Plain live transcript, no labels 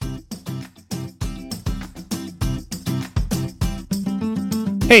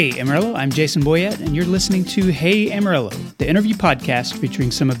Hey Amarillo, I'm Jason Boyette, and you're listening to Hey Amarillo, the interview podcast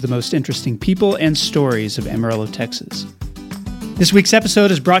featuring some of the most interesting people and stories of Amarillo, Texas. This week's episode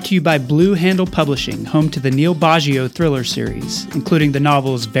is brought to you by Blue Handle Publishing, home to the Neil Baggio thriller series, including the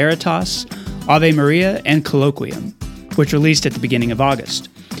novels Veritas, Ave Maria, and Colloquium, which released at the beginning of August.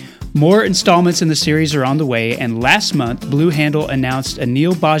 More installments in the series are on the way, and last month, Blue Handle announced a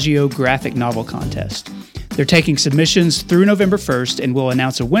Neil Baggio graphic novel contest. They're taking submissions through November 1st and will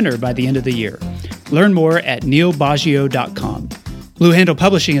announce a winner by the end of the year. Learn more at neilbaggio.com. Blue Handle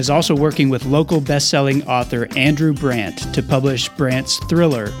Publishing is also working with local best-selling author Andrew Brandt to publish Brandt's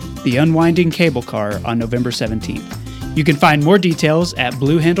thriller, The Unwinding Cable Car, on November 17th. You can find more details at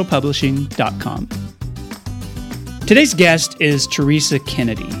bluehandlepublishing.com. Today's guest is Teresa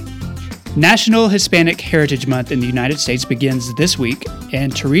Kennedy. National Hispanic Heritage Month in the United States begins this week,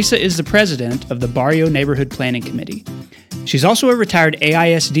 and Teresa is the president of the Barrio Neighborhood Planning Committee. She's also a retired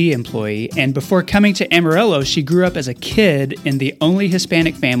AISD employee, and before coming to Amarillo, she grew up as a kid in the only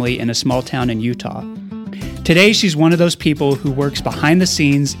Hispanic family in a small town in Utah. Today, she's one of those people who works behind the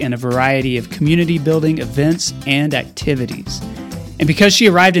scenes in a variety of community building events and activities. And because she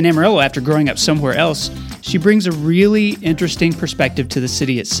arrived in Amarillo after growing up somewhere else, she brings a really interesting perspective to the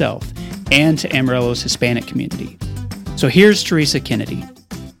city itself and to Amarillo's Hispanic community. So here's Teresa Kennedy.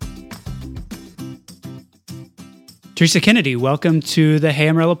 Teresa Kennedy, welcome to the Hey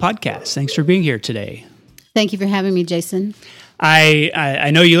Amarillo podcast. Thanks for being here today. Thank you for having me, Jason.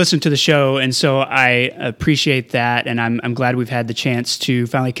 I know you listen to the show, and so I appreciate that, and I'm glad we've had the chance to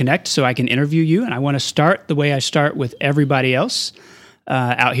finally connect so I can interview you. And I want to start the way I start with everybody else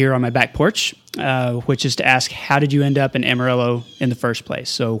out here on my back porch, which is to ask, how did you end up in Amarillo in the first place?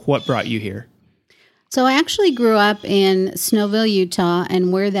 So what brought you here? So I actually grew up in Snowville, Utah,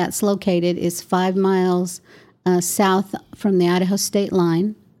 and where that's located is 5 miles south from the Idaho state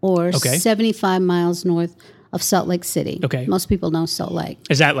line, or 75 miles north of Salt Lake City. Okay. Most people know Salt Lake.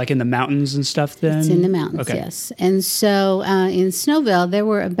 Is that like in the mountains and stuff then? It's in the mountains, yes. And so in Snowville, there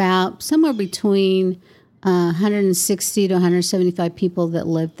were about somewhere between 160 to 175 people that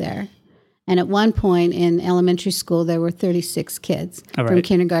lived there. And at one point in elementary school, there were 36 kids from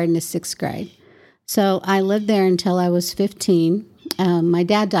kindergarten to 6th grade. So I lived there until I was 15. My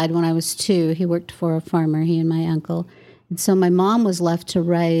dad died when I was 2. He worked for a farmer, he and my uncle. And so my mom was left to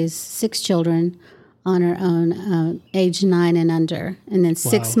raise 6 children on her own, age 9 and under. And then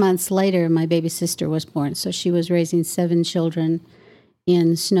 6 months later, my baby sister was born. So she was raising 7 children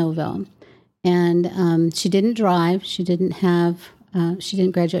in Snowville. And she didn't drive. She didn't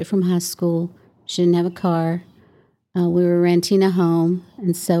graduate from high school. She didn't have a car. We were renting a home,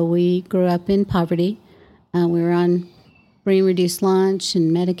 and so we grew up in poverty. We were on free and reduced lunch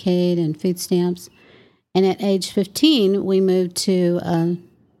and Medicaid and food stamps. And at age 15, we moved to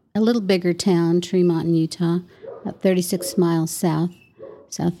a little bigger town, Tremont in Utah, about 36 miles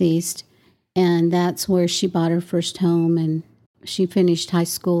southeast. And that's where she bought her first home, and she finished high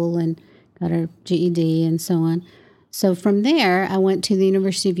school and got her GED and so on. So from there, I went to the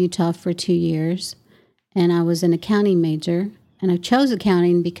University of Utah for 2 years, and I was an accounting major. And I chose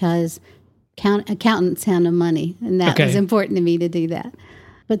accounting because accountants handle money, and that was important to me to do that.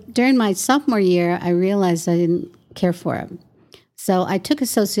 But during my sophomore year, I realized I didn't care for it. So I took a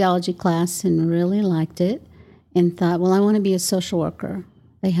sociology class and really liked it and thought, well, I want to be a social worker.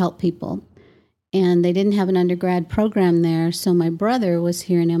 They help people. And they didn't have an undergrad program there, so my brother was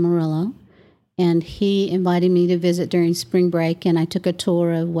here in Amarillo. And he invited me to visit during spring break, and I took a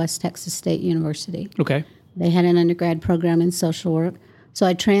tour of West Texas State University. Okay. They had an undergrad program in social work. So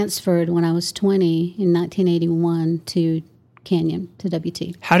I transferred when I was 20 in 1981 to Canyon, to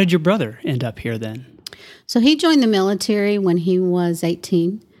WT. How did your brother end up here then? So he joined the military when he was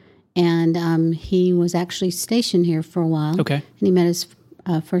 18, and he was actually stationed here for a while. Okay. And he met his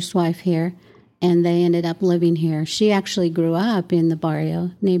first wife here, and they ended up living here. She actually grew up in the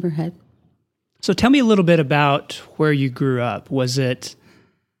Barrio neighborhood. So tell me a little bit about where you grew up. Was it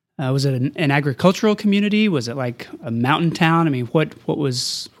an agricultural community? Was it like a mountain town? I mean, what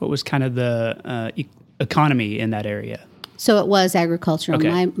was kind of the economy in that area? So it was agricultural.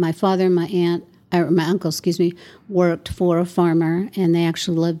 Okay. My father and my uncle, worked for a farmer, and they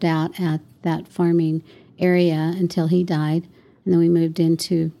actually lived out at that farming area until he died, and then we moved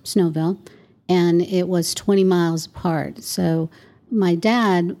into Snowville, and it was 20 miles apart. So my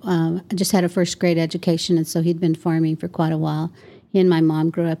dad just had a first grade education, and so he'd been farming for quite a while. He and my mom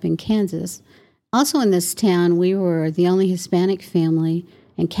grew up in Kansas. Also in this town, we were the only Hispanic family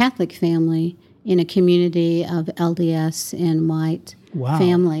and Catholic family in a community of LDS and white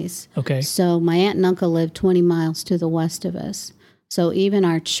families. Okay. So my aunt and uncle lived 20 miles to the west of us. So even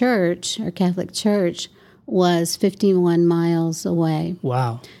our church, our Catholic church, was 51 miles away.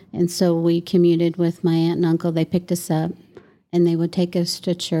 Wow. And so we commuted with my aunt and uncle. They picked us up, and they would take us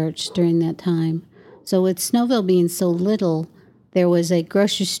to church during that time. So with Snowville being so little, there was a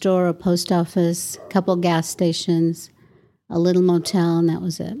grocery store, a post office, a couple gas stations, a little motel, and that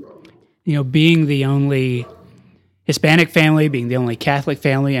was it. You know, being the only Hispanic family, being the only Catholic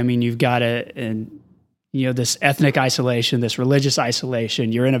family, I mean, you've got this ethnic isolation, this religious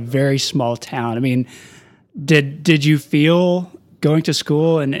isolation. You're in a very small town. I mean, did you feel going to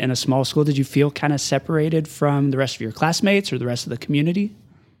school in a small school, did you feel kind of separated from the rest of your classmates or the rest of the community?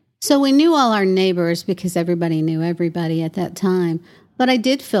 So we knew all our neighbors because everybody knew everybody at that time. But I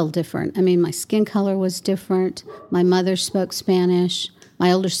did feel different. I mean, my skin color was different. My mother spoke Spanish.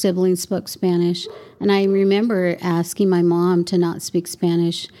 My older siblings spoke Spanish. And I remember asking my mom to not speak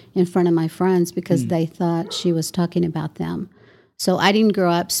Spanish in front of my friends because they thought she was talking about them. So I didn't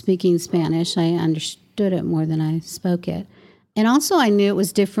grow up speaking Spanish. I understood it more than I spoke it. And also I knew it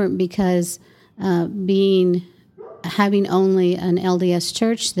was different because having only an LDS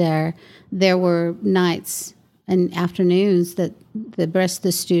church there were nights and afternoons that the rest of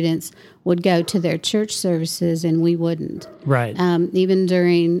the students would go to their church services and we wouldn't. Right. Even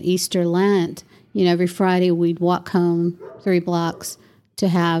during Easter Lent, every Friday we'd walk home 3 blocks to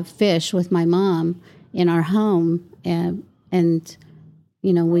have fish with my mom in our home, and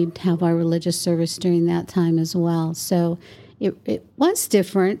we'd have our religious service during that time as well. So it was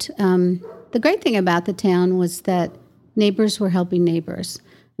different. The great thing about the town was that neighbors were helping neighbors.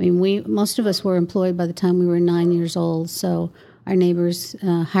 I mean, most of us were employed by the time we were 9 years old, so our neighbors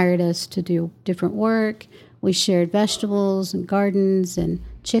hired us to do different work. We shared vegetables and gardens and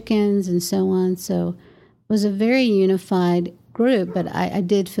chickens and so on. So it was a very unified group, but I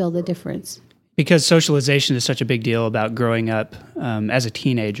did feel the difference. Because socialization is such a big deal about growing up as a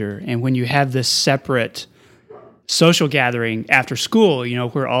teenager, and when you have this separate social gathering after school,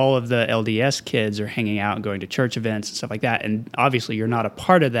 where all of the LDS kids are hanging out and going to church events and stuff like that, and obviously you're not a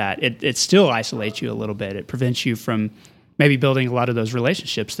part of that, it still isolates you a little bit. It prevents you from maybe building a lot of those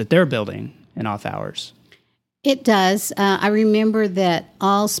relationships that they're building in off hours. It does. I remember that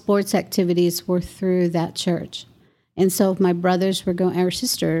all sports activities were through that church. And so if my brothers were going, our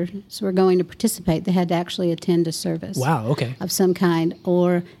sisters were going to participate, they had to actually attend a service. Wow, okay. Of some kind.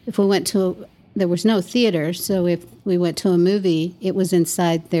 Or if we went to there was no theater, so if we went to a movie, it was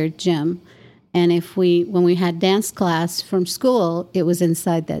inside their gym. And when we had dance class from school, it was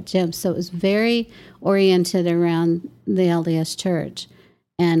inside that gym. So it was very oriented around the LDS church,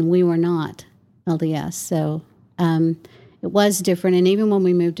 and we were not LDS. So it was different. And even when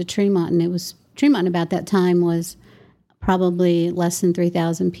we moved to Tremont, Tremont about that time was probably less than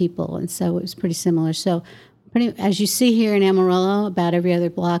 3,000 people, and so it was pretty similar. So as you see here in Amarillo, about every other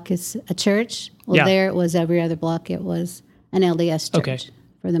block is a church. Well, There it was every other block. It was an LDS church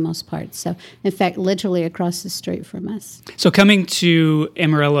for the most part. So, in fact, literally across the street from us. So coming to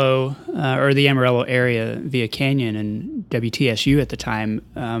Amarillo, or the Amarillo area via Canyon and WTSU at the time,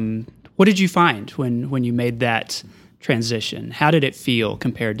 what did you find when you made that transition? How did it feel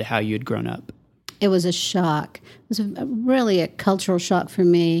compared to how you had grown up? It was a shock. It was really a cultural shock for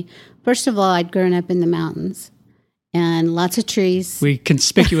me. First of all, I'd grown up in the mountains and lots of trees. We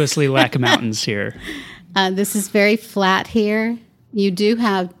conspicuously lack mountains here. This is very flat here. You do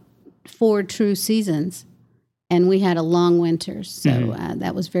have 4 true seasons, and we had a long winter, so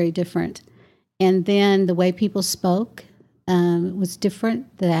that was very different. And then the way people spoke was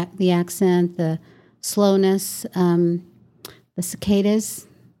different. The accent, the slowness, the cicadas.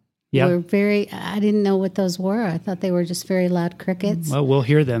 Yeah. I didn't know what those were. I thought they were just very loud crickets. Well, we'll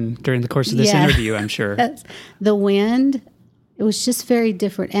hear them during the course of this interview, I'm sure. The wind, it was just very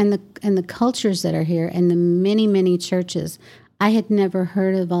different. And the cultures that are here and the many, many churches. I had never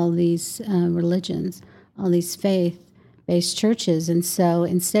heard of all these religions, all these faith-based churches. And so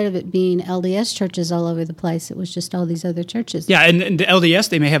instead of it being LDS churches all over the place, it was just all these other churches. Yeah, and the LDS,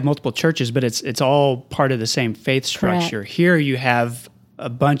 they may have multiple churches, but it's all part of the same faith structure. Correct. Here you have a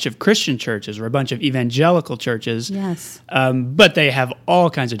bunch of Christian churches or a bunch of evangelical churches. Yes. But they have all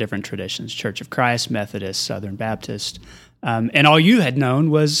kinds of different traditions, Church of Christ, Methodist, Southern Baptist. And all you had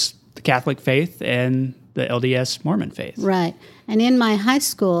known was the Catholic faith and the LDS Mormon faith. Right. And in my high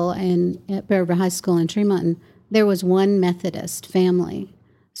school, at Bear River High School in Tremont, there was one Methodist family.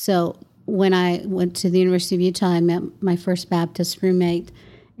 So when I went to the University of Utah, I met my first Baptist roommate,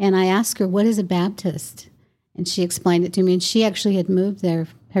 and I asked her, what is a Baptist? And she explained it to me, and she actually had moved there.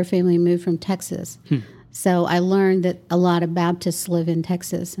 Her family moved from Texas. So I learned that a lot of Baptists live in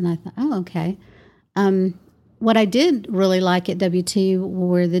Texas, and I thought, oh, okay. what I did really like at WT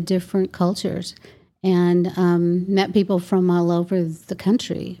were the different cultures, and met people from all over the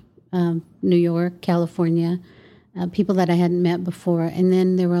country, New York, California, people that I hadn't met before. And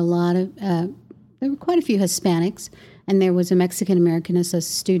then there were quite a few Hispanics, and there was a Mexican American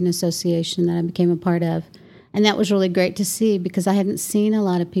student association that I became a part of. And that was really great to see because I hadn't seen a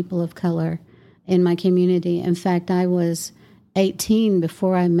lot of people of color in my community. In fact, I was 18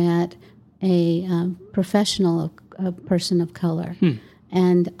 before I met a professional, a person of color.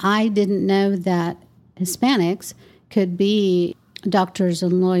 And I didn't know that Hispanics could be doctors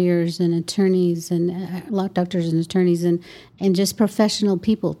and lawyers and attorneys and and just professional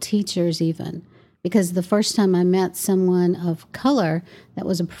people, teachers even. Because the first time I met someone of color that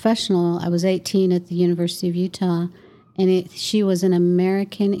was a professional, I was 18 at the University of Utah, and she was an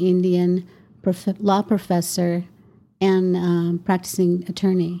American Indian law professor and practicing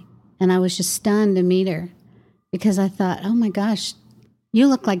attorney. And I was just stunned to meet her because I thought, oh my gosh, you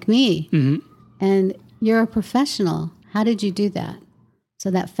look like me. And you're a professional. How did you do that? So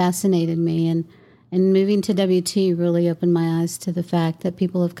that fascinated me. And moving to WT really opened my eyes to the fact that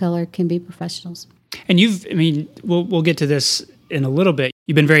people of color can be professionals. And we'll get to this in a little bit.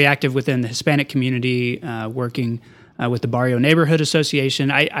 You've been very active within the Hispanic community, working with the Barrio Neighborhood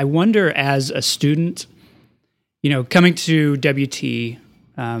Association. I wonder, as a student, coming to WT,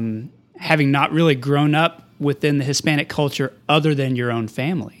 having not really grown up within the Hispanic culture other than your own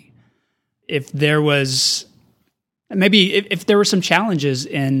family, if there was if there were some challenges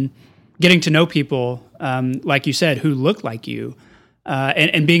in getting to know people, like you said, who looked like you,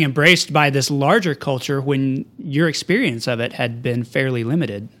 and being embraced by this larger culture when your experience of it had been fairly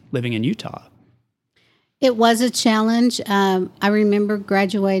limited living in Utah. It was a challenge. I remember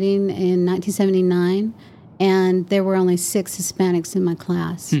graduating in 1979, and there were only 6 Hispanics in my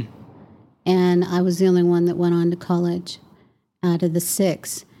class. And I was the only one that went on to college out of the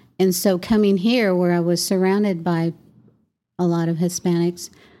 6. And so coming here, where I was surrounded by a lot of Hispanics,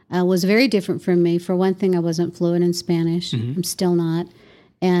 was very different from me. For one thing, I wasn't fluent in Spanish. I'm still not.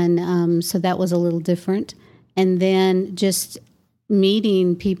 And so that was a little different. And then just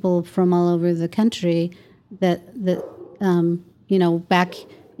meeting people from all over the country that back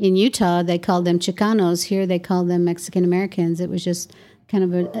in Utah, they called them Chicanos. Here they called them Mexican Americans. It was just kind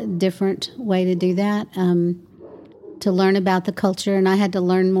of a different way to do that, to learn about the culture. And I had to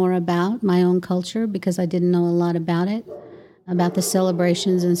learn more about my own culture because I didn't know a lot about it, about the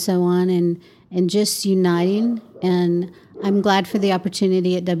celebrations and so on, and just uniting. And I'm glad for the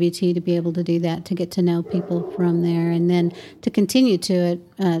opportunity at WT to be able to do that, to get to know people from there, and then to continue to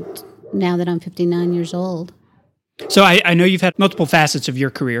it now that I'm 59 years old. So I know you've had multiple facets of your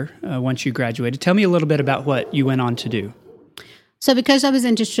career once you graduated. Tell me a little bit about what you went on to do. So because I was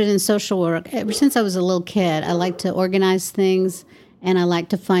interested in social work, ever since I was a little kid, I like to organize things and I like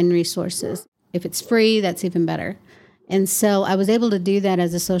to find resources. If it's free, that's even better. And so I was able to do that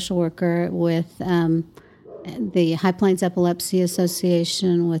as a social worker with the High Plains Epilepsy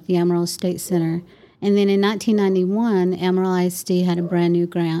Association, with the Amarillo State Center. And then in 1991, Amarillo ISD had a brand new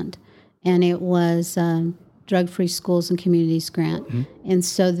grant, and it was Drug-Free Schools and Communities grant. And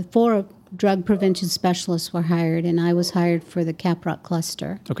so the 4 drug prevention specialists were hired, and I was hired for the Caprock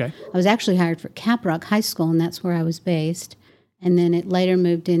cluster. Okay. I was actually hired for Caprock High School, and that's where I was based. And then it later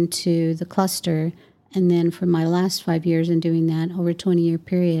moved into the cluster. And then for my last 5 years in doing that, over a 20-year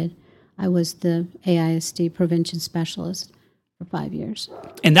period, I was the AISD prevention specialist for 5 years.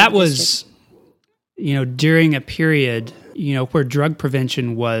 And that was, during a period, where drug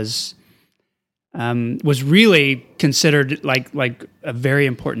prevention was really considered like a very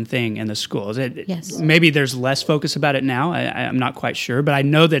important thing in the schools. Yes. Maybe there's less focus about it now. I'm not quite sure, but I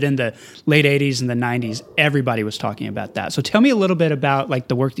know that in the late 80s and the 90s, everybody was talking about that. So tell me a little bit about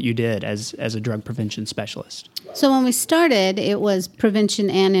the work that you did as a drug prevention specialist. So when we started, it was prevention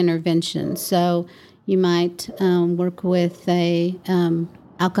and intervention. So you might work with a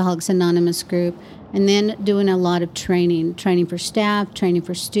Alcoholics Anonymous group, and then doing a lot of training for staff, training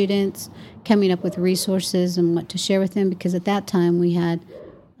for students, coming up with resources and what to share with them, because at that time we had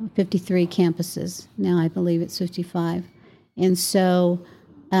 53 campuses. Now I believe it's 55. And so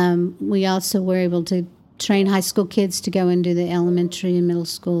we also were able to train high school kids to go into the elementary and middle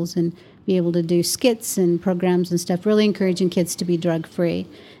schools and be able to do skits and programs and stuff, really encouraging kids to be drug-free.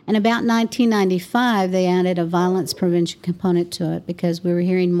 And about 1995, they added a violence prevention component to it because we were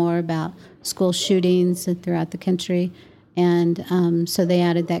hearing more about school shootings throughout the country. And so they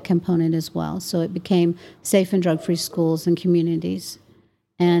added that component as well. So it became safe and drug-free schools and communities.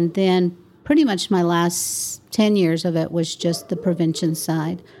 And then pretty much my last 10 years of it was just the prevention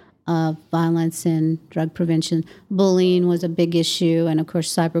side of violence and drug prevention. Bullying was a big issue, and of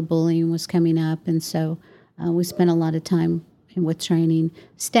course, cyberbullying was coming up, and so we spent a lot of time with training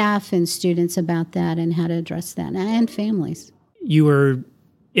staff and students about that and how to address that, and families. You were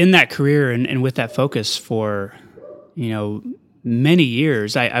in that career and with that focus for, many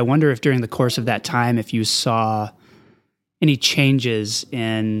years. I wonder if during the course of that time, if you saw any changes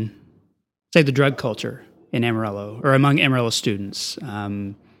in, say, the drug culture in Amarillo or among Amarillo students,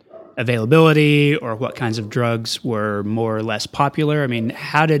 availability or what kinds of drugs were more or less popular. I mean,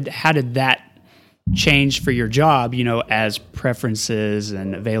 how did that change for your job, as preferences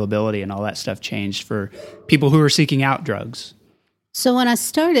and availability and all that stuff changed for people who were seeking out drugs? So when I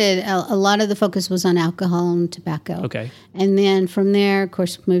started, a lot of the focus was on alcohol and tobacco. Okay. And then from there, of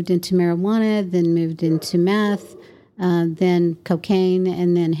course, moved into marijuana, then moved into meth, then cocaine,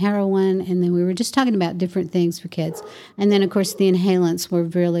 and then heroin. And then we were just talking about different things for kids. And then, of course, the inhalants were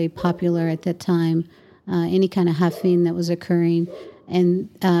really popular at that time, any kind of huffing that was occurring. And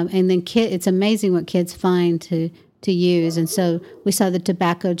then it's amazing what kids find to use. And so we saw the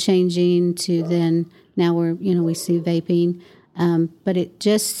tobacco changing to then now we see vaping. But it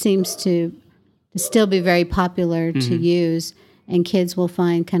just seems to still be very popular to use, and kids will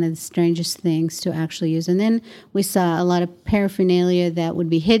find kind of the strangest things to actually use. And then we saw a lot of paraphernalia that would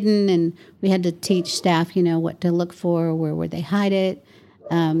be hidden, and we had to teach staff, what to look for, where would they hide it,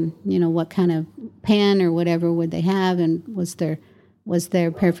 what kind of pen or whatever would they have, and was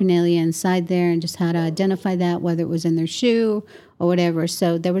there paraphernalia inside there, and just how to identify that, whether it was in their shoe or whatever.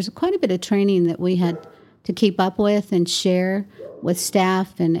 So there was quite a bit of training that we had to keep up with and share with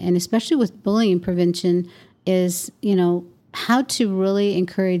staff, and especially with bullying prevention, is, how to really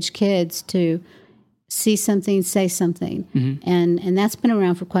encourage kids to see something, say something. And that's been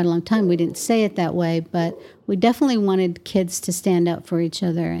around for quite a long time. We didn't say it that way, but we definitely wanted kids to stand up for each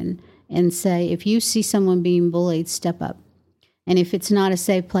other and say, if you see someone being bullied, step up. And if it's not a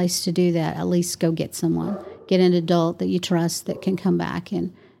safe place to do that, at least go get someone. Get an adult that you trust that can come back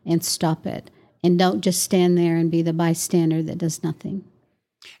and stop it. And don't just stand there and be the bystander that does nothing.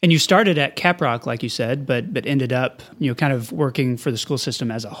 And you started at Caprock, like you said, but ended up, kind of working for the school system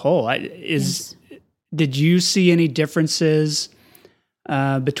as a whole. Yes. Did you see any differences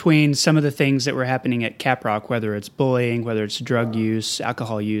between some of the things that were happening at Caprock, whether it's bullying, whether it's drug use,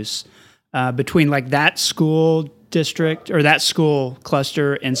 alcohol use, between like that school district or that school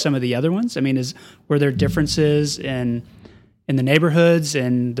cluster and some of the other ones? I mean, were there differences in the neighborhoods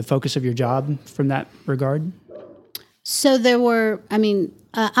and the focus of your job from that regard? So there were,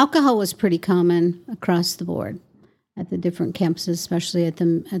 alcohol was pretty common across the board at the different campuses, especially at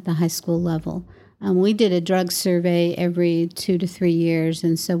the high school level. We did a drug survey every 2 to 3 years,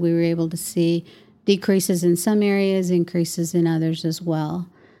 and so we were able to see decreases in some areas, increases in others as well.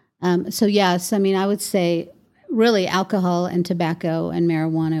 So yes, I would say really alcohol and tobacco and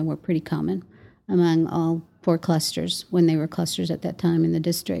marijuana were pretty common among all 4 clusters when they were clusters at that time in the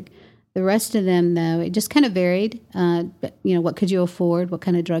district. The rest of them, though, it just kind of varied. What could you afford? What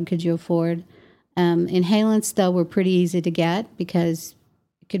kind of drug could you afford? Inhalants, though, were pretty easy to get because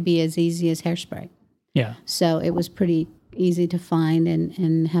it could be as easy as hairspray. Yeah. So it was pretty easy to find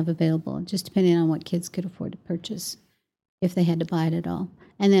and have available, just depending on what kids could afford to purchase, if they had to buy it at all.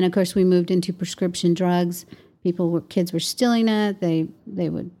 And then, of course, we moved into prescription drugs. Kids were stealing it. They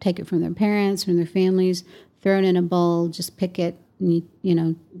would take it from their parents, from their families, throw it in a bowl, just pick it, and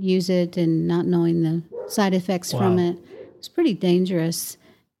use it, and not knowing the side effects from it. It's pretty dangerous.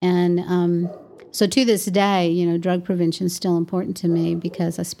 And so to this day, drug prevention is still important to me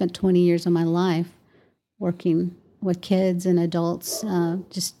because I spent 20 years of my life working with kids and adults,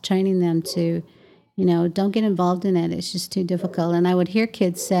 just training them to, don't get involved in it. It's just too difficult. And I would hear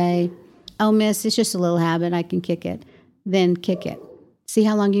kids say, "Oh, miss, it's just a little habit. I can kick it." Then kick it. See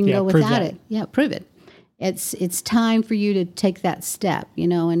how long you can go without it. Yeah, prove it. It's time for you to take that step,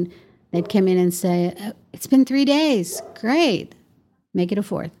 and they'd come in and say, "It's been 3 days. Great. Make it a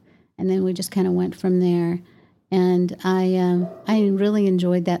 4th." And then we just kind of went from there. And I really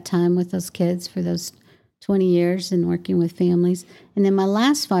enjoyed that time with those kids for those 20 years and working with families. And then my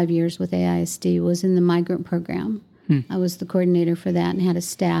last 5 years with AISD was in the migrant program. I was the coordinator for that and had a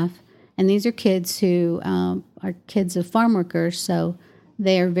staff. And these are kids who are kids of farm workers, so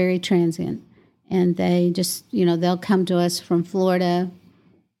they are very transient. And they just, they'll come to us from Florida,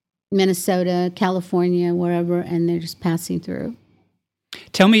 Minnesota, California, wherever, and they're just passing through.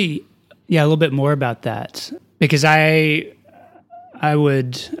 Tell me, a little bit more about that, because I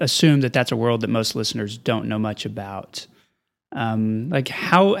would assume that that's a world that most listeners don't know much about. Like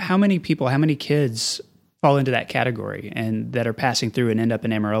how many people, how many kids fall into that category and that are passing through and end up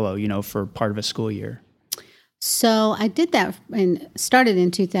in Amarillo, for part of a school year? So I did that and started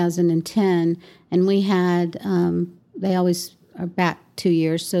in 2010, and we had, they always are back 2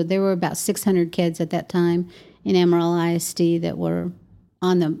 years, so there were about 600 kids at that time in Amarillo ISD that were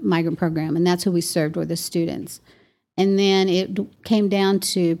on the migrant program, and that's who we served, were the students. And then it came down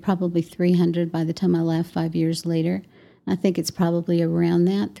to probably 300 by the time I left 5 years later. I think it's probably around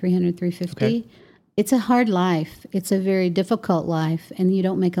that, 300, 350. Okay. It's a hard life. It's a very difficult life, and you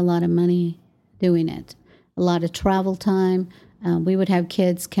don't make a lot of money doing it. A lot of travel time. We would have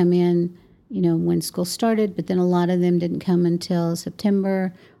kids come in, when school started, but then a lot of them didn't come until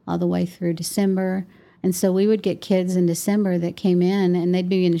September, all the way through December. And so we would get kids in December that came in, and they'd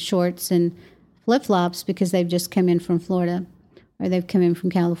be in shorts and flip-flops because they've just come in from Florida, or they've come in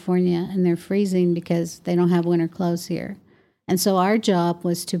from California, and they're freezing because they don't have winter clothes here. And so our job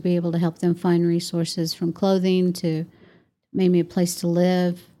was to be able to help them find resources, from clothing to maybe a place to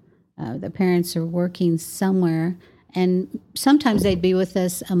live. The parents are working somewhere, and sometimes they'd be with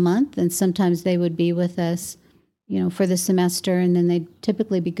us a month, and sometimes they would be with us, for the semester, and then they'd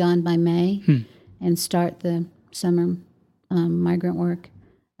typically be gone by May and start the summer migrant work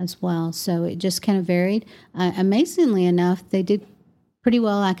as well. So it just kind of varied. Amazingly enough, they did pretty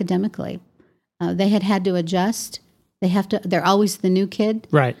well academically. They had to adjust. They're always the new kid.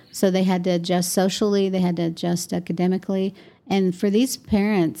 Right. So they had to adjust socially. They had to adjust academically. And for these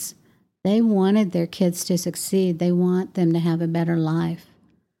parents, they wanted their kids to succeed. They want them to have a better life.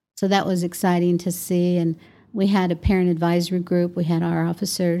 So that was exciting to see. And we had a parent advisory group. We had our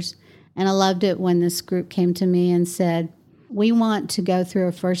officers. And I loved it when this group came to me and said, we want to go through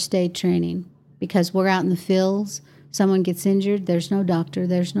a first aid training because we're out in the fields. Someone gets injured. There's no doctor.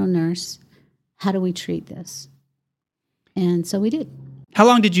 There's no nurse. How do we treat this? And so we did. How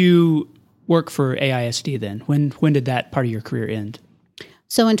long did you work for AISD then? When did that part of your career end?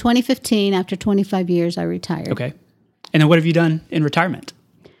 So in 2015, after 25 years, I retired. Okay. And then what have you done in retirement?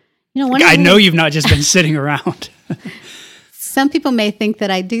 I know you've not just been sitting around. Some people may think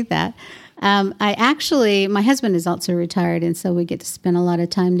that I do that. My husband is also retired, and so we get to spend a lot of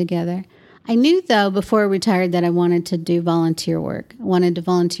time together. I knew, though, before I retired that I wanted to do volunteer work. I wanted to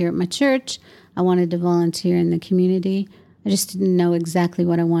volunteer at my church. I wanted to volunteer in the community. I just didn't know exactly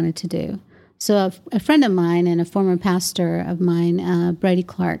what I wanted to do. So a friend of mine and a former pastor of mine, Brady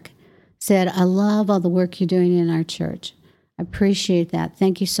Clark, said, I love all the work you're doing in our church. I appreciate that.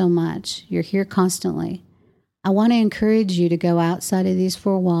 Thank you so much. You're here constantly. I want to encourage you to go outside of these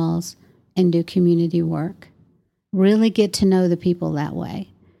four walls and do community work. Really get to know the people that way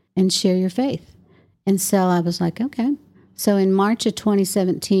and share your faith. And so I was like, okay. So in March of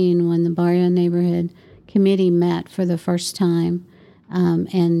 2017, when the Barrio Neighborhood Committee met for the first time,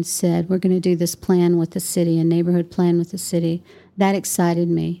 and said, we're going to do this plan with the city, a neighborhood plan with the city. That excited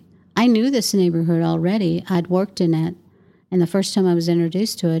me. I knew this neighborhood already. I'd worked in it. And the first time I was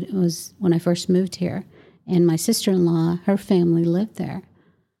introduced to it was when I first moved here. And my sister-in-law, her family lived there.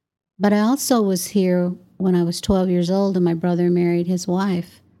 But I also was here when I was 12 years old and my brother married his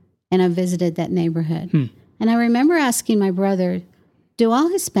wife. And I visited that neighborhood. And I remember asking my brother, do all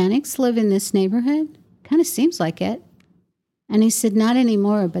Hispanics live in this neighborhood? Kind of seems like it. And he said, not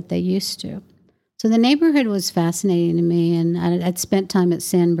anymore, but they used to. So the neighborhood was fascinating to me, and I'd spent time at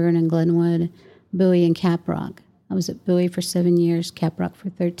Sanborn and Glenwood, Bowie, and Caprock. I was at Bowie for 7 years, Caprock for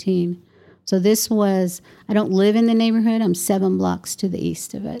 13. So I don't live in the neighborhood. I'm 7 blocks to the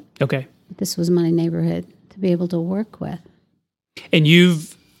east of it. Okay. But this was my neighborhood to be able to work with. And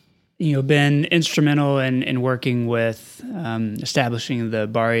you've been instrumental in working with establishing the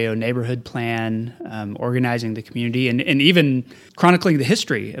Barrio Neighborhood Plan, organizing the community, and even chronicling the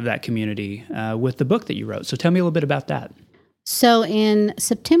history of that community with the book that you wrote. So tell me a little bit about that. So in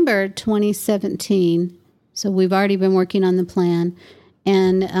September 2017, so we've already been working on the plan,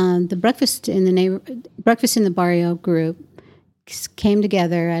 and the Breakfast in the Barrio group came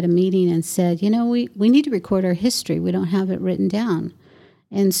together at a meeting and said, we need to record our history. We don't have it written down.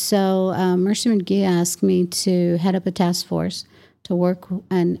 And so Mercy McGee asked me to head up a task force to work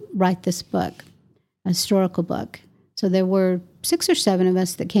and write this book, a historical book. So there were 6 or 7 of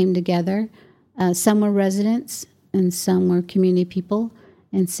us that came together. Some were residents and some were community people,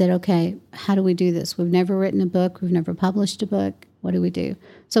 and said, okay, how do we do this? We've never written a book. We've never published a book. What do we do?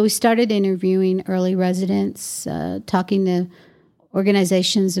 So we started interviewing early residents, talking to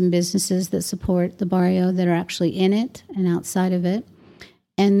organizations and businesses that support the barrio that are actually in it and outside of it.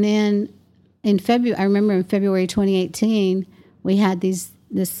 And then I remember in February 2018, we had this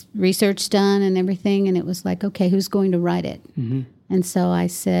research done and everything, and it was like, okay, who's going to write it? Mm-hmm. And so I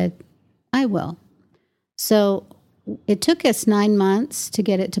said, I will. So it took us 9 months to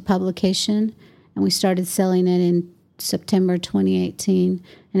get it to publication, and we started selling it in September 2018,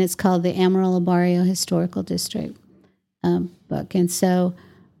 and it's called the Amarillo Barrio Historical District book. And so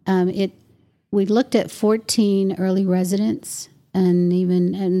we looked at 14 early residents, and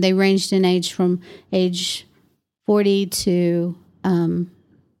they ranged in age from age 40 to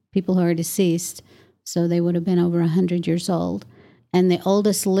people who are deceased, so they would have been over 100 years old. And the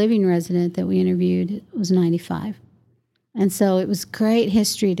oldest living resident that we interviewed was 95. And so it was great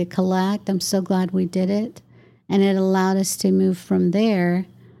history to collect. I'm so glad we did it. And it allowed us to move from there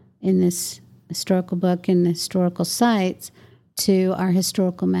in this historical book and historical sites to our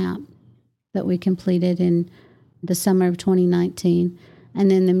historical map that we completed in the summer of 2019. And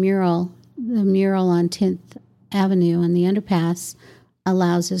then the mural on 10th Avenue on the underpass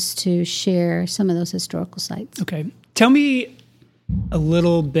allows us to share some of those historical sites. Okay. Tell me a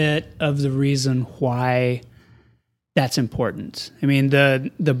little bit of the reason why that's important. I mean,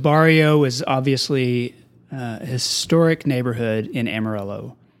 the barrio is obviously a historic neighborhood in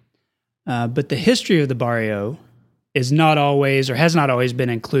Amarillo, but the history of the barrio is not always, or has not always been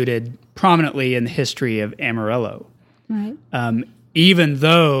included prominently in the history of Amarillo. Right. Even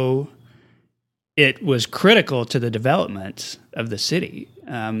though it was critical to the development of the city.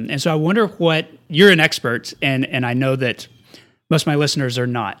 And so I wonder what, you're an expert, and I know that most of my listeners are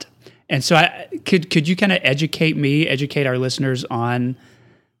not. And so could you kind of educate our listeners on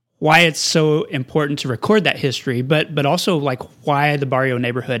why it's so important to record that history, but also like why the barrio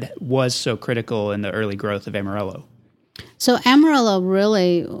neighborhood was so critical in the early growth of Amarillo? So Amarillo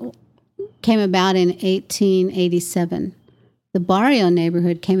really came about in 1887. The barrio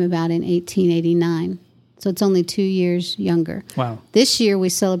neighborhood came about in 1889. So it's only 2 years younger. Wow. This year we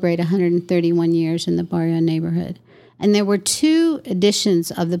celebrate 131 years in the barrio neighborhood. And there were two editions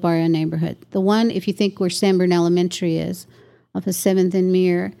of the barrio neighborhood. The one, if you think where Sanborn Elementary is, off of 7th and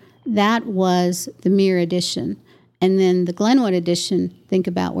Muir, that was the Muir edition. And then the Glenwood edition, think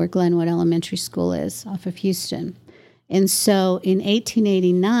about where Glenwood Elementary School is, off of Houston. And so in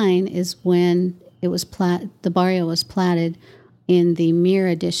 1889 is when it was the barrio was platted in the Muir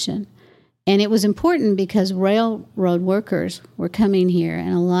edition. And it was important because railroad workers were coming here,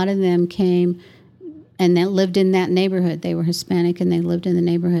 and a lot of them came and they lived in that neighborhood. They were Hispanic and they lived in the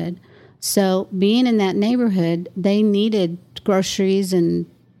neighborhood. So being in that neighborhood, they needed groceries and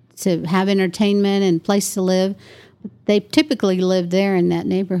to have entertainment and place to live. They typically lived there in that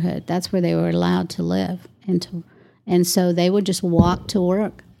neighborhood. That's where they were allowed to live. And so they would just walk to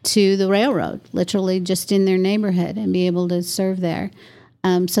work to the railroad, literally just in their neighborhood, and be able to serve there.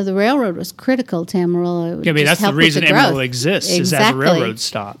 So the railroad was critical to Amarillo. Yeah, I mean, that's the reason Amarillo exists, is as a railroad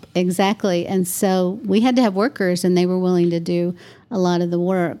stop. Exactly. And so we had to have workers, and they were willing to do a lot of the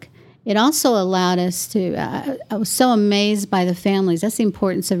work. It also allowed us to, I was so amazed by the families. That's the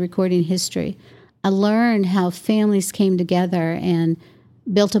importance of recording history. I learned how families came together and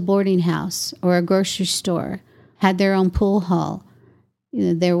built a boarding house or a grocery store, had their own pool hall. You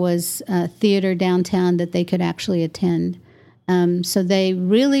know, there was a theater downtown that they could actually attend. So they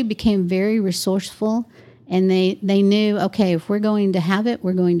really became very resourceful, and they knew, okay, if we're going to have it,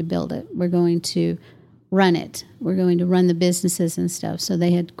 we're going to build it. We're going to run it. We're going to run the businesses and stuff. So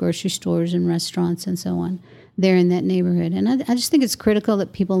they had grocery stores and restaurants and so on there in that neighborhood. And I just think it's critical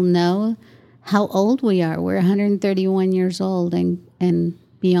that people know how old we are. We're 131 years old and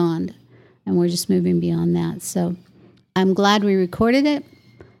beyond, and we're just moving beyond that. So I'm glad we recorded it.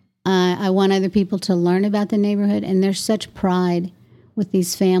 I want other people to learn about the neighborhood, and there's such pride with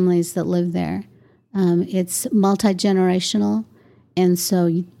these families that live there. It's multi-generational, and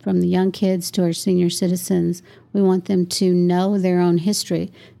so from the young kids to our senior citizens, we want them to know their own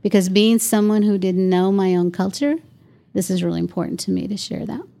history, because being someone who didn't know my own culture, this is really important to me to share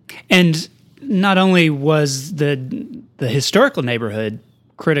that. And not only was the historical neighborhood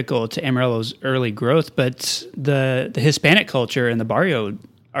critical to Amarillo's early growth, but the Hispanic culture and the barrio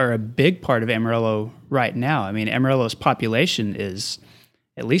are a big part of Amarillo right now. I mean, Amarillo's population is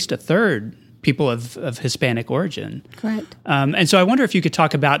at least a third people of Hispanic origin. Correct. And so I wonder if you could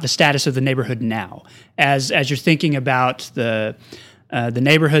talk about the status of the neighborhood now, as you're thinking about the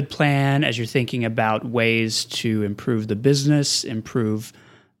neighborhood plan, as you're thinking about ways to improve the business, improve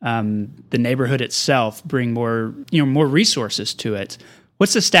the neighborhood itself, bring more resources to it.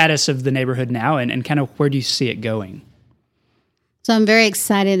 What's the status of the neighborhood now, and kind of where do you see it going? So I'm very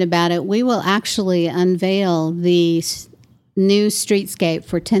excited about it. We will actually unveil the new streetscape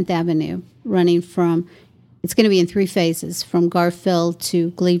for 10th Avenue, running from, it's going to be in 3 phases, from Garfield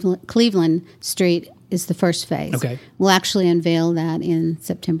to Cleveland Street is the first phase. Okay. We'll actually unveil that in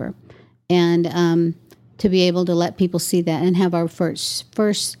September. And to be able to let people see that and have our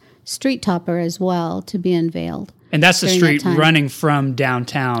first street topper as well to be unveiled. And that's the street running from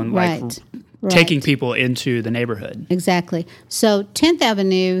downtown, like taking people into the neighborhood. Exactly. So 10th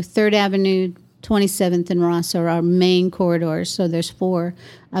Avenue, 3rd Avenue, 27th and Ross are our main corridors. So there's 4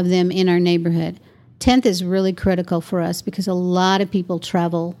 of them in our neighborhood. 10th is really critical for us because a lot of people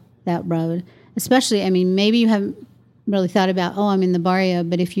travel that road. Especially, maybe you haven't really thought about, I'm in the barrio,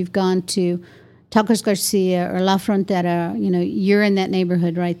 but if you've gone to Tacos Garcia or La Frontera, you're in that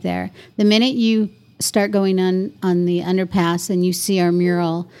neighborhood right there. The minute you start going on the underpass and you see our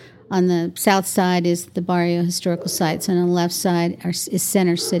mural, on the south side is the barrio historical sites, and on the left side is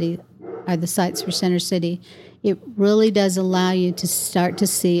Center City, are the sites for Center City. It really does allow you to start to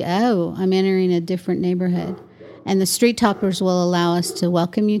see, I'm entering a different neighborhood. And the street toppers will allow us to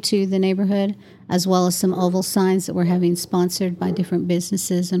welcome you to the neighborhood, as well as some oval signs that we're having sponsored by different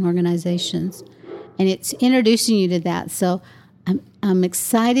businesses and organizations. And it's introducing you to that. So I'm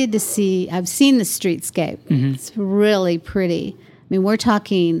excited to see. I've seen the streetscape. Mm-hmm. It's really pretty. We're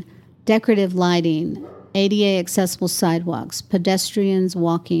talking decorative lighting, ADA accessible sidewalks, pedestrians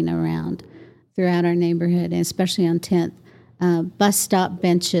walking around throughout our neighborhood, and especially on 10th, bus stop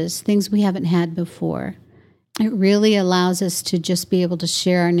benches, things we haven't had before. It really allows us to just be able to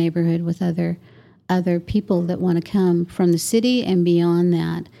share our neighborhood with other people that want to come from the city and beyond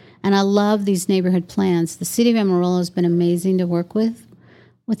that. And I love these neighborhood plans. The city of Amarillo has been amazing to work with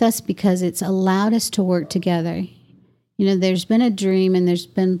us because it's allowed us to work together. There's been a dream and there's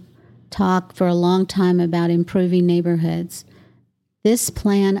been talk for a long time about improving neighborhoods. This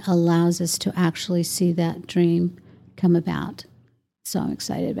plan allows us to actually see that dream come about. So I'm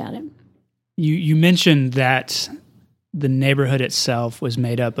excited about it. You mentioned that the neighborhood itself was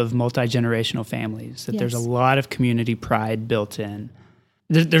made up of multi-generational families, that There's a lot of community pride built in.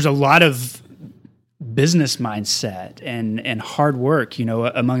 There's a lot of business mindset and hard work,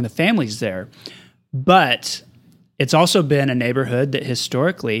 among the families there. But it's also been a neighborhood that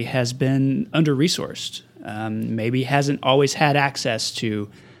historically has been under-resourced, maybe hasn't always had access to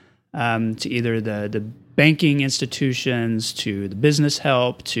either the banking institutions, to the business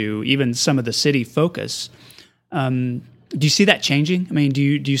help, to even some of the city focus. Do you see that changing? Do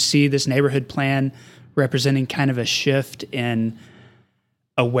you see this neighborhood plan representing kind of a shift in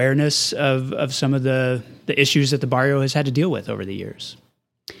awareness of some of the issues that the barrio has had to deal with over the years?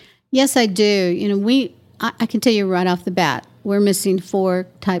 Yes, I do. I can tell you right off the bat, we're missing 4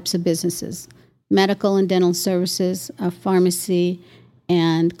 types of businesses: medical and dental services, a pharmacy,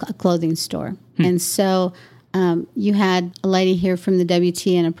 and a clothing store. And so you had a lady here from the WT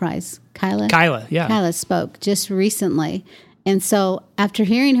Enterprise, Kyla. Kyla spoke just recently. And so after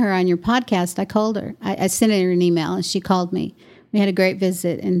hearing her on your podcast, I called her. I sent her an email, and she called me. We had a great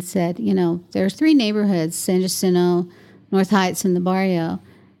visit and said, there are 3 neighborhoods, San Jacinto, North Heights, and the barrio,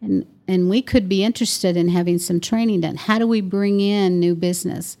 and we could be interested in having some training done. How do we bring in new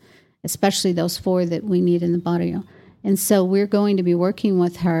business, especially those 4 that we need in the barrio? And so we're going to be working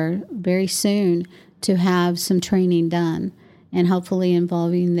with her very soon to have some training done, and hopefully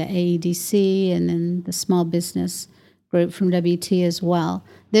involving the AEDC and then the small business group from WT as well.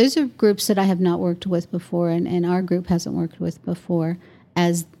 Those are groups that I have not worked with before, and our group hasn't worked with before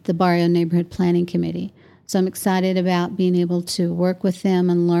as the Barrio Neighborhood Planning Committee. So I'm excited about being able to work with them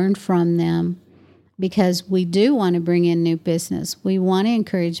and learn from them, because we do want to bring in new business. We want to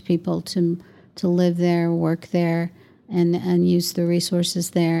encourage people to live there, work there, and use the resources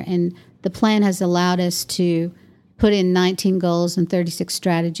there. And the plan has allowed us to put in 19 goals and 36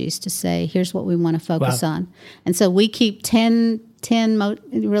 strategies to say, here's what we want to focus on. And so we keep 10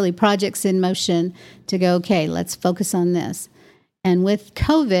 really projects in motion to go, okay, let's focus on this. And with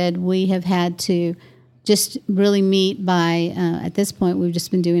COVID, we have had to just really meet by, at this point, we've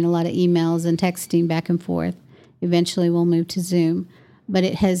just been doing a lot of emails and texting back and forth. Eventually we'll move to Zoom. But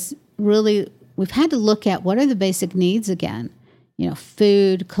it has really, we've had to look at what are the basic needs again.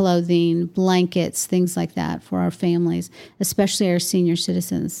 Food, clothing, blankets, things like that for our families, especially our senior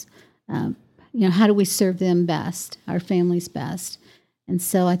citizens. How do we serve them best, our families best? And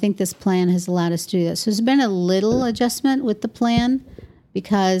so I think this plan has allowed us to do that. So there's been a little adjustment with the plan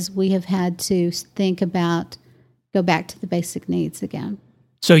because we have had to go back to the basic needs again.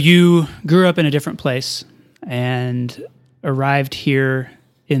 So you grew up in a different place and arrived here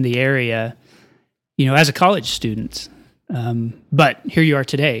in the area, as a college student. But here you are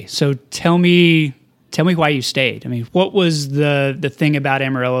today. So tell me why you stayed. What was the thing about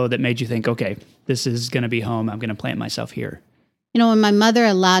Amarillo that made you think, okay, this is going to be home. I'm going to plant myself here? When my mother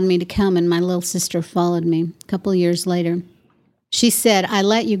allowed me to come and my little sister followed me a couple of years later, She said, I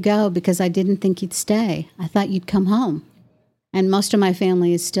let you go because I didn't think you'd stay. I thought you'd come home. And most of my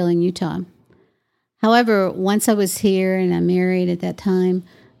family is still in Utah. However, once I was here and I'm married at that time,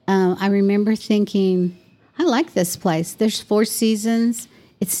 I remember thinking, I like this place. There's 4 seasons.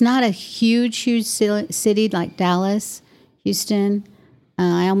 It's not a huge city like Dallas, Houston.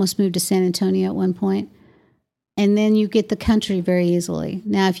 I almost moved to San Antonio at one point. And then you get the country very easily.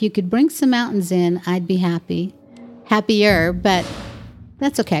 Now, if you could bring some mountains in, I'd be happier, but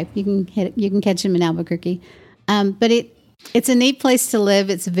that's okay. You can catch them in Albuquerque. But it's a neat place to live.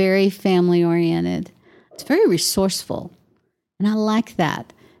 It's very family oriented. It's very resourceful. And I like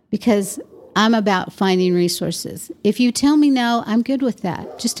that because I'm about finding resources. If you tell me no, I'm good with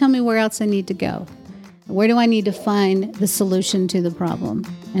that. Just tell me where else I need to go. Where do I need to find the solution to the problem?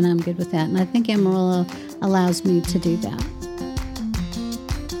 And I'm good with that. And I think Amarillo allows me to do that.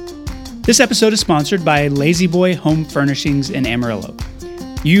 This episode is sponsored by La-Z-Boy Home Furnishings in Amarillo.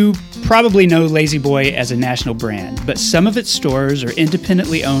 You probably know La-Z-Boy as a national brand, but some of its stores are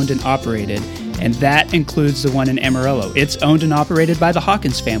independently owned and operated, and that includes the one in Amarillo. It's owned and operated by the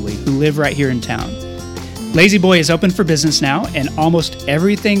Hawkins family, who live right here in town. La-Z-Boy is open for business now, and almost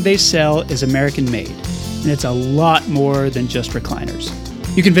everything they sell is American-made, and it's a lot more than just recliners.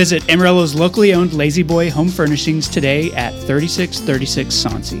 You can visit Amarillo's locally owned La-Z-Boy Home Furnishings today at 3636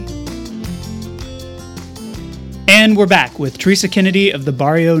 Soncy. And we're back with Teresa Kennedy of the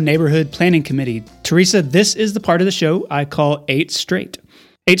Barrio Neighborhood Planning Committee. Teresa, this is the part of the show I call 8 Straight.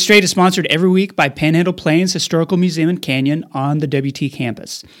 8 Straight is sponsored every week by Panhandle Plains Historical Museum and Canyon on the WT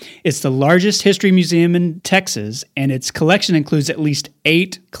campus. It's the largest history museum in Texas, and its collection includes at least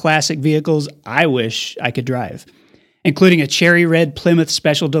 8 classic vehicles I wish I could drive, including a cherry red Plymouth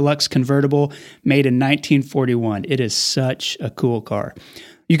Special Deluxe convertible made in 1941. It is such a cool car.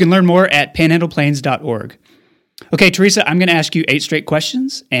 You can learn more at panhandleplains.org. Okay, Teresa, I'm going to ask you 8 straight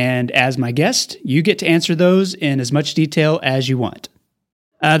questions, and as my guest, you get to answer those in as much detail as you want.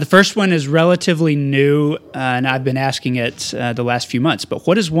 The first one is relatively new, and I've been asking it the last few months, but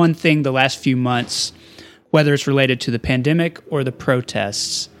what is one thing the last few months, whether it's related to the pandemic or the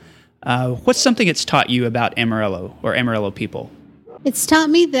protests, what's something it's taught you about Amarillo or Amarillo people? It's taught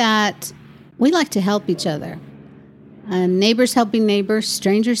me that we like to help each other. Neighbors helping neighbors,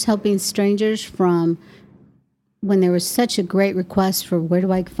 strangers helping strangers. From when there was such a great request for where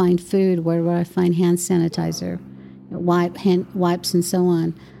do I find food, where do I find hand sanitizer, wipes and so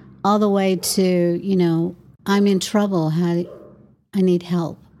on, all the way to, I'm in trouble, I need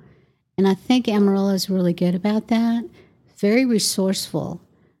help. And I think Amarillo is really good about that, very resourceful.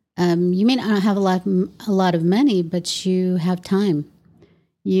 You may not have a lot of money, but you have time.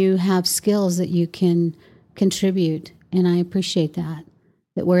 You have skills that you can contribute, and I appreciate that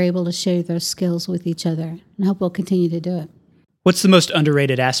we're able to share those skills with each other, and I hope we'll continue to do it. What's the most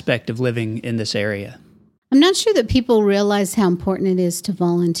underrated aspect of living in this area? I'm not sure that people realize how important it is to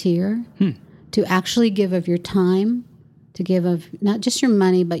volunteer, to actually give of your time, to give of not just your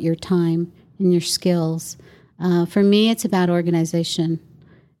money, but your time and your skills. For me, it's about organization.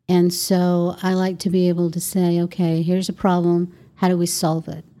 And so I like to be able to say, okay, here's a problem. How do we solve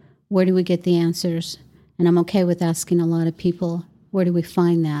it? Where do we get the answers? And I'm okay with asking a lot of people, where do we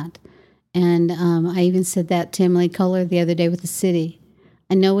find that? And I even said that to Emily Kohler the other day with the city.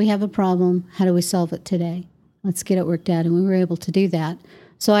 I know we have a problem. How do we solve it today? Let's get it worked out. And we were able to do that.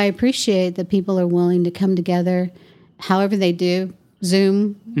 So I appreciate that people are willing to come together, however they do,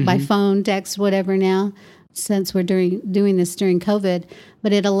 Zoom, by phone, text, whatever now, since we're doing this during COVID.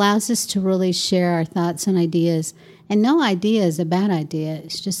 But it allows us to really share our thoughts and ideas. And no idea is a bad idea.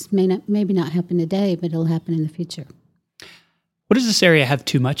 It's just maybe not happen today, but it'll happen in the future. What does this area have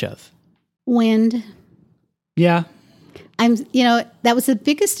too much of? Wind. Yeah. That was the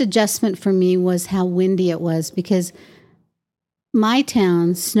biggest adjustment for me, was how windy it was, because my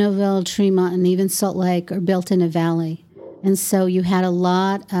towns, Snowville, Tremont, and even Salt Lake, are built in a valley. And so you had a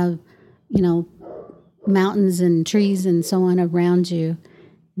lot of, mountains and trees and so on around you.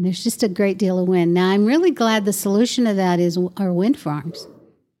 And there's just a great deal of wind. Now, I'm really glad the solution to that is our wind farms.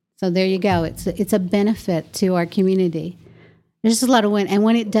 So there you go. It's a benefit to our community. There's just a lot of wind. And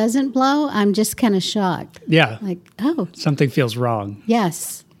when it doesn't blow, I'm just kind of shocked. Yeah. Like, oh. Something feels wrong.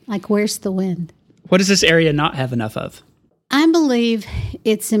 Yes. Like, where's the wind? What does this area not have enough of? I believe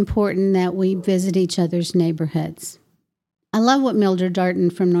it's important that we visit each other's neighborhoods. I love what Mildred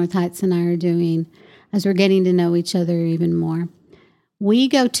Darton from North Heights and I are doing as we're getting to know each other even more. We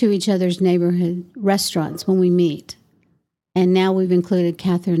go to each other's neighborhood restaurants when we meet. And now we've included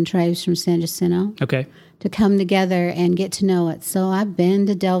Catherine Traves from San Jacinto. Okay. To come together and get to know it. So I've been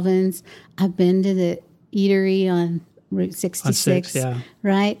to Delvin's. I've been to the eatery on Route 66, On 6, yeah.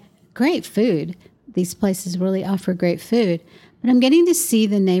 right? Great food. These places really offer great food. But I'm getting to see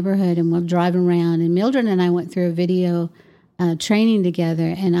the neighborhood, and we'll drive around. And Mildred and I went through a video training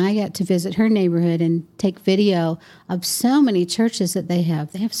together, and I got to visit her neighborhood and take video of so many churches that they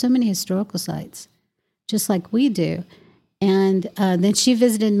have. They have so many historical sites, just like we do. And then she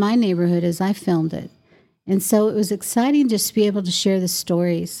visited my neighborhood as I filmed it. And so it was exciting just to be able to share the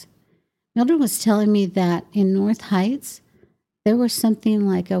stories. Mildred was telling me that in North Heights, there were something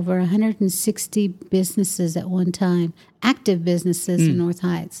like over 160 businesses at one time, active businesses in North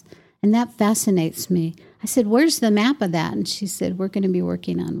Heights. And that fascinates me. I said, where's the map of that? And she said, we're going to be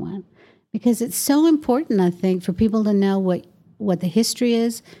working on one. Because it's so important, I think, for people to know what the history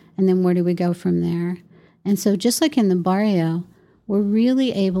is, and then where do we go from there. And so just like in the barrio, we're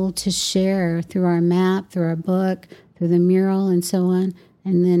really able to share through our map, through our book, through the mural and so on,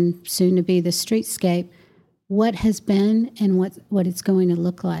 and then soon to be the streetscape, what has been and what it's going to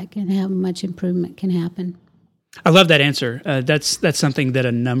look like and how much improvement can happen. I love that answer. That's something that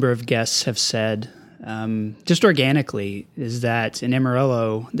a number of guests have said, just organically, is that in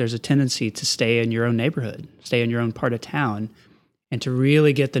Amarillo, there's a tendency to stay in your own neighborhood, stay in your own part of town, and to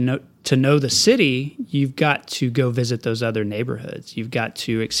really get to know the city, you've got to go visit those other neighborhoods. You've got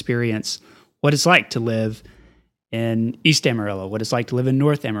to experience what it's like to live in East Amarillo, what it's like to live in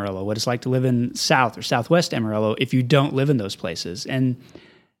North Amarillo, what it's like to live in South or Southwest Amarillo if you don't live in those places. And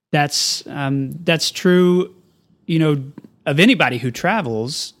that's true, of anybody who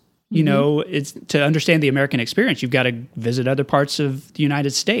travels. It's to understand the American experience, you've got to visit other parts of the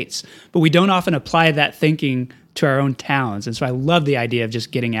United States. But we don't often apply that thinking to our own towns. And so I love the idea of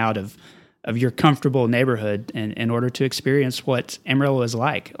just getting out of your comfortable neighborhood in order to experience what Amarillo is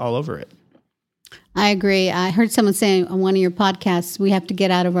like all over it. I agree. I heard someone saying on one of your podcasts, we have to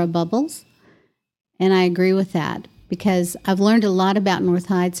get out of our bubbles. And I agree with that because I've learned a lot about North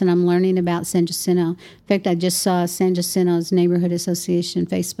Heights and I'm learning about San Jacinto. In fact, I just saw San Jacinto's Neighborhood Association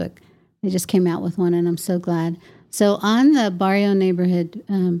Facebook. They just came out with one and I'm so glad. So on the Barrio Neighborhood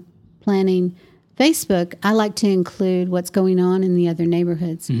Planning Facebook, I like to include what's going on in the other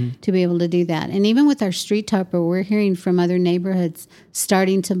neighborhoods to be able to do that. And even with our street topper, we're hearing from other neighborhoods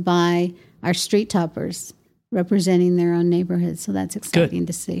starting to buy our street toppers representing their own neighborhoods. So that's exciting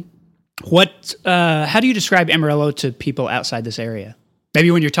to see. How do you describe Amarillo to people outside this area? Maybe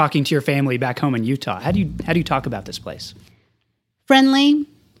when you're talking to your family back home in Utah, how do you talk about this place? Friendly,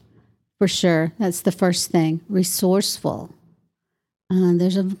 for sure. That's the first thing. Resourceful.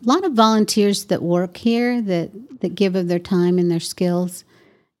 There's a lot of volunteers that work here that give of their time and their skills,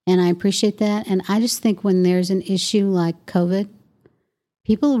 and I appreciate that. And I just think when there's an issue like COVID,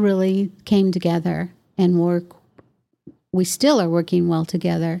 people really came together and we still are working well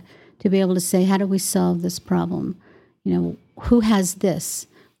together to be able to say, how do we solve this problem? Who has this?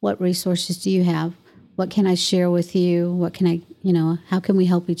 What resources do you have? What can I share with you? What can I, how can we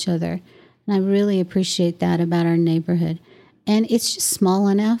help each other? And I really appreciate that about our neighborhood. And it's just small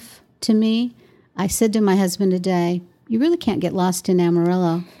enough to me. I said to my husband today, you really can't get lost in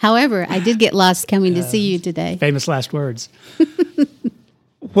Amarillo. However, I did get lost coming to see you today. Famous last words.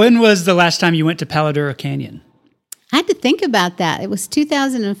 When was the last time you went to Palo Duro Canyon? I had to think about that. It was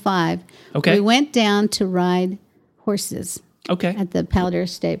 2005. Okay. We went down to ride horses at the Palo Duro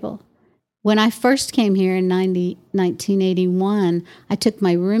stable. When I first came here in 1981, I took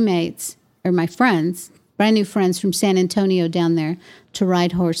my roommates, or my friends, brand new friends from San Antonio down there to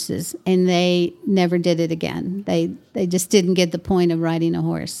ride horses, and they never did it again. They just didn't get the point of riding a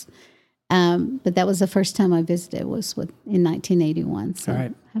horse. But that was the first time I visited, was in 1981. So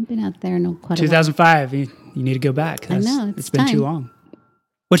right. I've been out there quite a while. 2005, you need to go back. I know, it's been too long.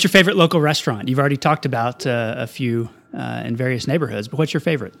 What's your favorite local restaurant? You've already talked about a few in various neighborhoods, but what's your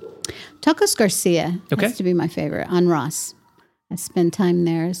favorite? Tacos Garcia has to be my favorite, on Ross. I spend time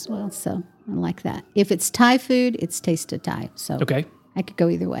there as well, so I like that. If it's Thai food, it's Taste of Thai. So I could go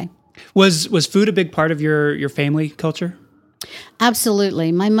either way. Was food a big part of your family culture?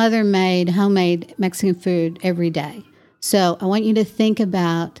 Absolutely. My mother made homemade Mexican food every day. So I want you to think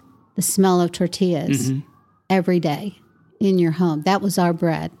about the smell of tortillas every day in your home. That was our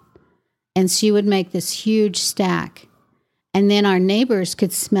bread. And she would make this huge stack. And then our neighbors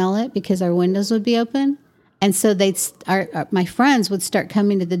could smell it because our windows would be open. And so my friends would start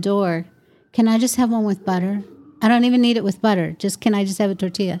coming to the door. Can I just have one with butter? I don't even need it with butter. Can I just have a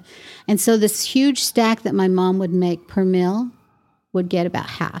tortilla? And so this huge stack that my mom would make per meal would get about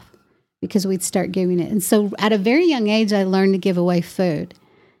half because we'd start giving it. And so at a very young age, I learned to give away food.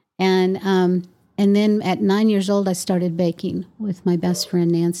 And then at 9 years old, I started baking with my best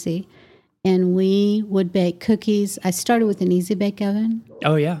friend, Nancy. and we would bake cookies. I started with an Easy Bake Oven.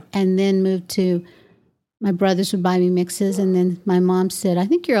 Oh, yeah. And then moved to, my brothers would buy me mixes, and then my mom said, I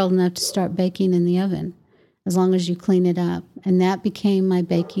think you're old enough to start baking in the oven, as long as you clean it up. And that became my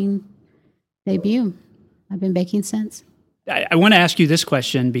baking debut. I've been baking since. I want to ask you this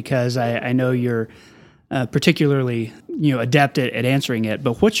question because I know you're particularly adept at answering it,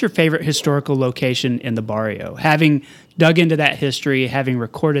 but what's your favorite historical location in the barrio? Having dug into that history, having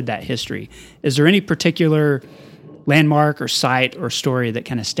recorded that history, is there any particular landmark or site or story that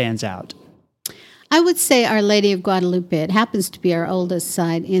kind of stands out? I would say Our Lady of Guadalupe. It happens to be our oldest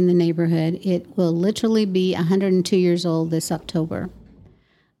site in the neighborhood. It will literally be 102 years old this October.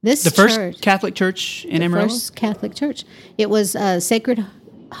 The first Catholic church in Amarillo? The first Catholic church. It was Sacred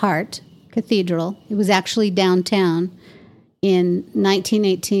Heart Cathedral. It was actually downtown in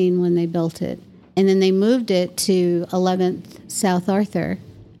 1918 when they built it. And then they moved it to 11th South Arthur.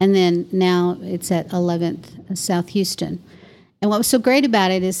 And then now it's at 11th South Houston. And what was so great about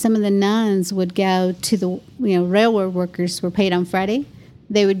it is some of the nuns would go to the, railroad workers were paid on Friday.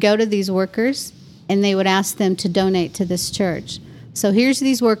 They would go to these workers and they would ask them to donate to this church. So here's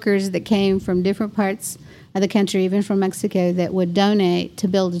these workers that came from different parts of the country, even from Mexico, that would donate to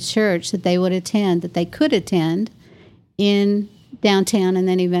build a church that they would attend, that they could attend in downtown and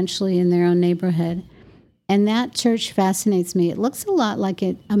then eventually in their own neighborhood. And that church fascinates me. It looks a lot like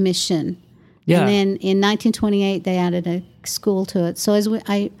a mission. Yeah. And then in 1928, they added a school to it. So as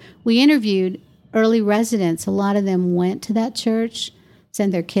we interviewed early residents, a lot of them went to that church,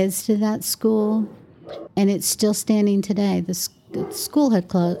 sent their kids to that school, and it's still standing today. The school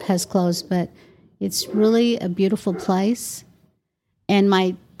has closed, but it's really a beautiful place. And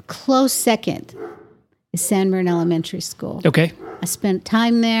my close second is Sanborn Elementary School. Okay. I spent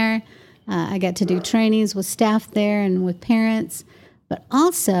time there. I got to do trainings with staff there and with parents. But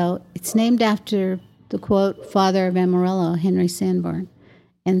also, it's named after the, quote, father of Amarillo, Henry Sanborn.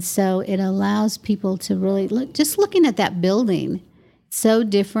 And so it allows people to really look, just looking at that building, so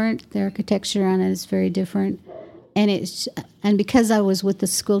different. The architecture on it is very different. And because I was with the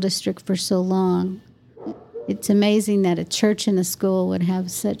school district for so long, it's amazing that a church and a school would have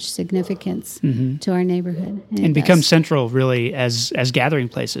such significance to our neighborhood. And become central, really, as gathering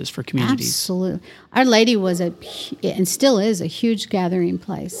places for communities. Absolutely. Our Lady was and still is a huge gathering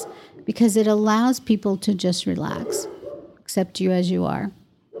place because it allows people to just relax, accept you as you are.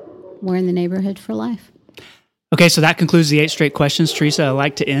 We're in the neighborhood for life. Okay, so that concludes the 8 straight questions. Teresa, I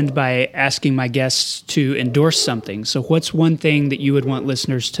like to end by asking my guests to endorse something. So what's one thing that you would want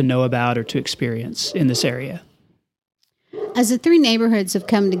listeners to know about or to experience in this area? As the 3 neighborhoods have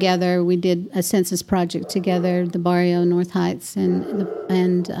come together, we did a census project together, the Barrio, North Heights, and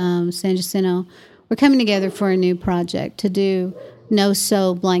San Jacinto. We're coming together for a new project to do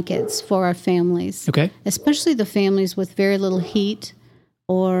no-sew blankets for our families. Okay. Especially the families with very little heat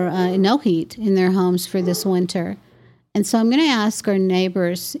or no heat in their homes for this winter. And so I'm going to ask our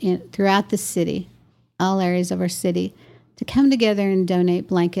neighbors throughout the city, all areas of our city, to come together and donate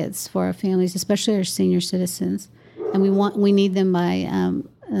blankets for our families, especially our senior citizens. And we need them by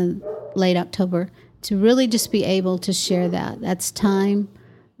late October to really just be able to share that. That's time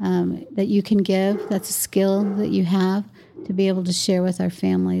that you can give. That's a skill that you have to be able to share with our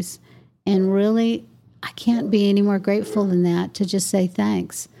families. And really, I can't be any more grateful than that, to just say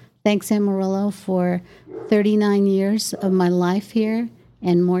thanks. Thanks, Amarillo, for 39 years of my life here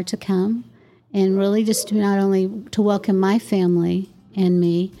and more to come. And really just not only to welcome my family and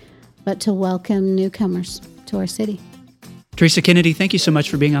me, but to welcome newcomers to our city. Teresa Kennedy, thank you so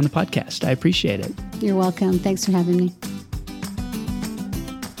much for being on the podcast. I appreciate it. You're welcome. Thanks for having me.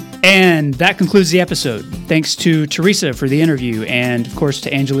 And that concludes the episode. Thanks to Teresa for the interview, and of course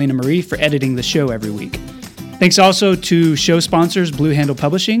to Angelina Marie for editing the show every week. Thanks also to show sponsors Blue Handle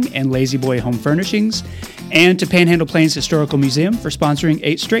Publishing and Lazy Boy Home Furnishings, and to Panhandle Plains Historical Museum for sponsoring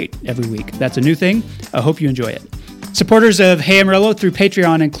 8 Straight every week. That's a new thing. I hope you enjoy it. Supporters of Hey Amarillo through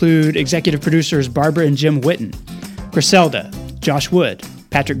Patreon include executive producers Barbara and Jim Whitten, Griselda, Josh Wood,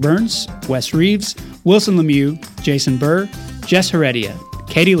 Patrick Burns, Wes Reeves, Wilson Lemieux, Jason Burr, Jess Heredia,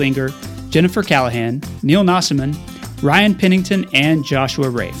 Katie Linger, Jennifer Callahan, Neil Nossaman, Ryan Pennington, and Joshua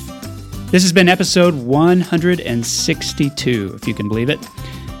Rafe. This has been episode 162, if you can believe it.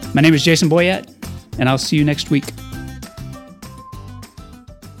 My name is Jason Boyett, and I'll see you next week.